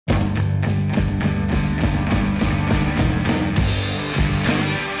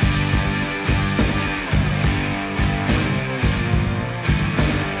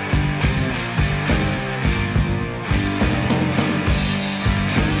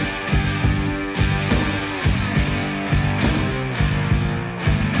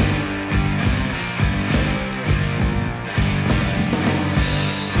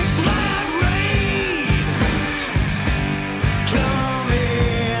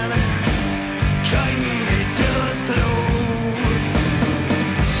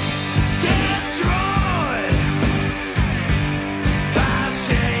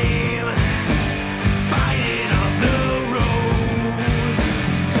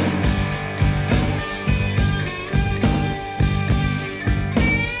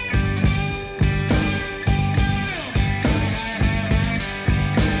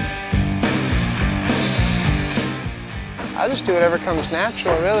do whatever comes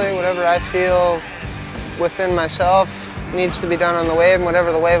natural, really. Whatever I feel within myself needs to be done on the wave, and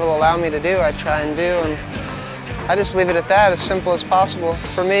whatever the wave will allow me to do, I try and do. And I just leave it at that, as simple as possible.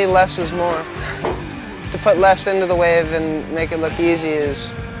 For me, less is more. To put less into the wave and make it look easy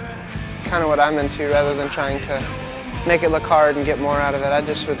is kind of what I'm into, rather than trying to make it look hard and get more out of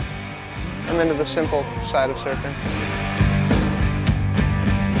it. I'm into the simple side of surfing.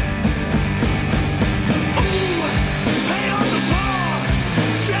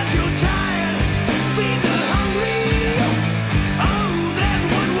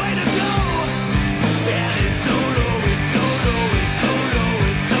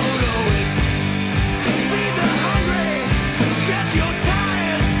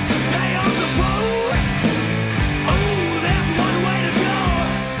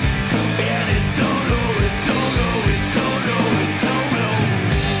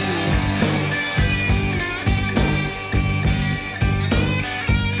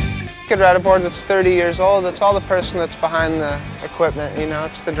 You could ride a board that's 30 years old. It's all the person that's behind the equipment, you know,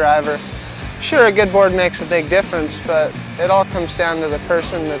 it's the driver. Sure, a good board makes a big difference, but it all comes down to the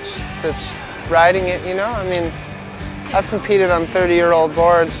person that's riding it, you know? I mean, I've competed on 30-year-old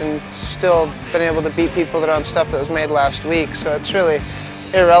boards and still been able to beat people that are on stuff that was made last week, so it's really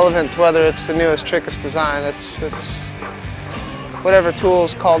irrelevant to whether it's the newest, trickiest design. It's whatever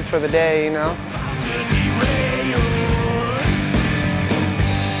tool's called for the day, you know?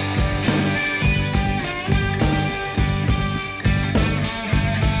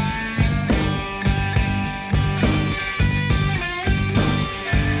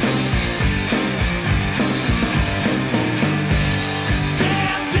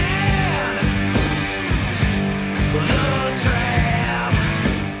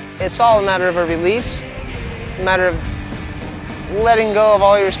 It's all a matter of a release, a matter of letting go of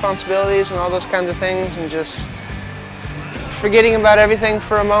all your responsibilities and all those kinds of things, and just forgetting about everything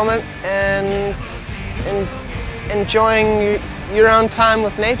for a moment and enjoying your own time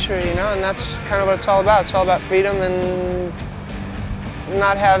with nature, you know, and that's kind of what it's all about. It's all about freedom and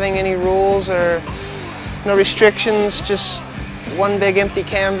not having any rules or no restrictions, just one big empty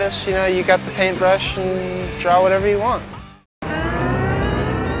canvas, you know, you got the paintbrush and draw whatever you want.